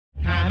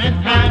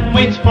Time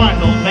waits for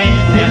no man,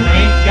 and I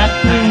ain't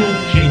got time to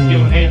shake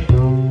your hand.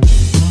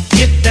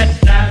 Get that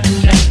style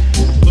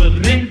check, put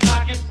it in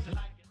pockets.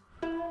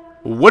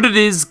 What it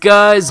is,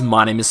 guys,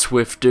 my name is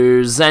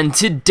Swifterrs, and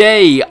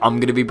today I'm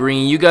going to be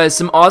bringing you guys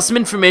some awesome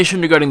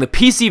information regarding the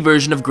PC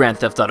version of Grand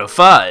Theft Auto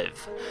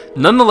 5.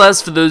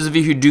 Nonetheless, for those of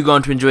you who do go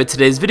on to enjoy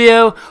today's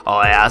video, all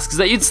I ask is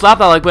that you'd slap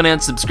that like button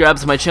and subscribe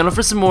to my channel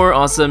for some more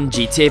awesome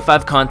GTA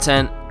 5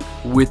 content.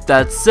 With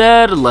that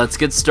said, let's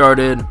get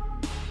started.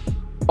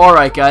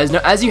 Alright guys,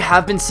 now as you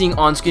have been seeing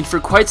on screen for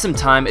quite some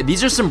time,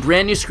 these are some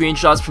brand new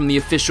screenshots from the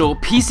official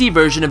PC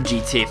version of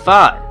GTA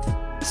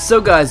 5. So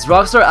guys,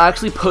 Rockstar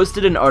actually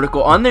posted an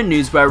article on their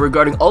newswire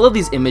regarding all of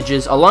these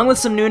images, along with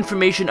some new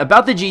information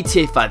about the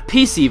GTA 5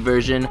 PC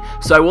version,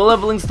 so I will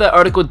have a link to that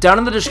article down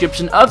in the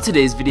description of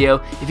today's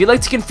video if you'd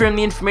like to confirm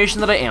the information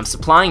that I am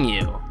supplying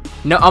you.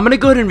 Now I'm going to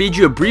go ahead and read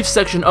you a brief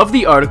section of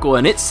the article,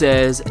 and it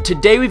says,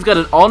 "Today we've got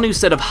an all new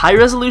set of high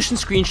resolution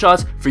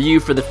screenshots for you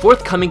for the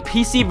forthcoming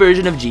PC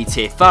version of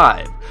GTA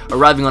 5.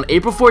 Arriving on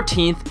April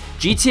 14th,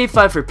 GTA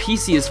 5 for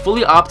PC is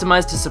fully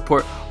optimized to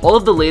support all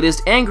of the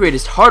latest and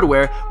greatest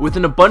hardware with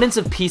an abundance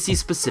of PC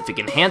specific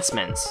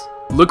enhancements.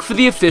 Look for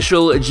the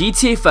official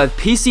GTA 5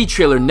 PC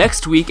trailer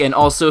next week, and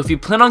also if you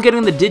plan on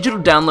getting the digital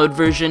download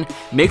version,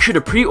 make sure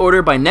to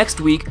pre-order by next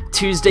week,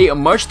 Tuesday,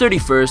 March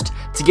 31st,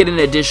 to get an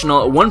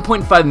additional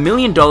 $1.5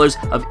 million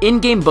of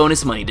in-game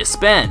bonus money to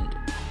spend."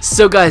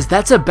 So guys,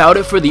 that's about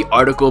it for the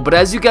article, but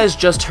as you guys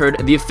just heard,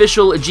 the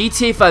official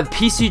GTA 5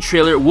 PC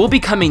trailer will be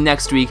coming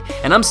next week,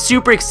 and I'm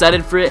super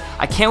excited for it.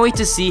 I can't wait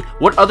to see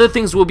what other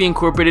things will be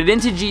incorporated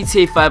into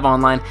GTA 5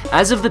 Online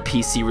as of the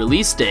PC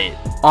release date.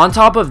 On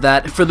top of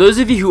that, for those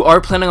of you who are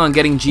planning on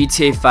getting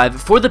GTA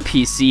 5 for the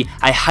PC,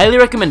 I highly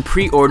recommend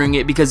pre-ordering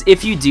it, because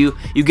if you do,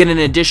 you get an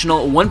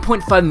additional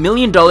 $1.5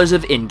 million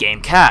of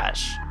in-game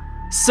cash.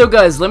 So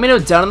guys, let me know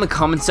down in the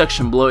comment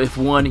section below if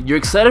 1, you're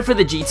excited for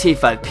the GTA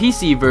 5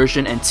 PC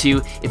version, and 2,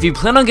 if you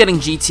plan on getting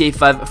GTA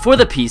 5 for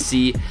the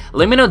PC.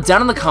 Let me know down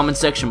in the comment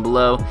section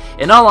below.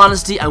 In all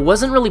honesty, I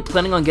wasn't really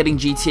planning on getting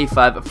GTA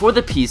 5 for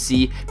the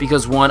PC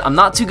because 1, I'm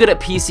not too good at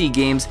PC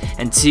games,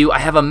 and 2, I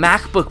have a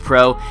MacBook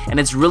Pro and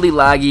it's really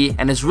laggy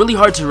and it's really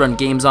hard to run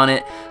games on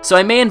it, so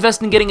I may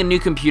invest in getting a new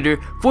computer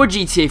for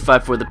GTA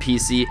 5 for the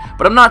PC,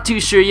 but I'm not too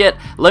sure yet.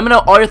 Let me know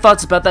all your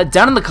thoughts about that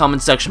down in the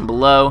comment section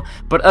below.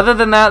 But other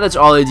than that, that's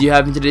all I do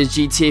have in today's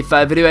GTA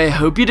 5 video. I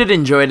hope you did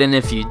enjoy it, and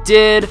if you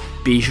did,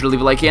 be sure to leave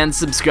a like and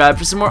subscribe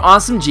for some more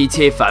awesome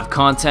GTA 5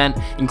 content,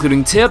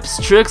 including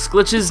tips, tricks,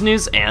 glitches,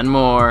 news, and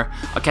more.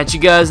 I'll catch you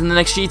guys in the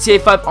next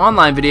GTA 5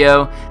 online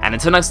video, and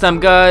until next time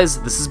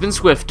guys, this has been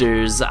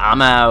Swifterrs.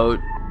 I'm out.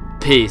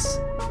 Peace.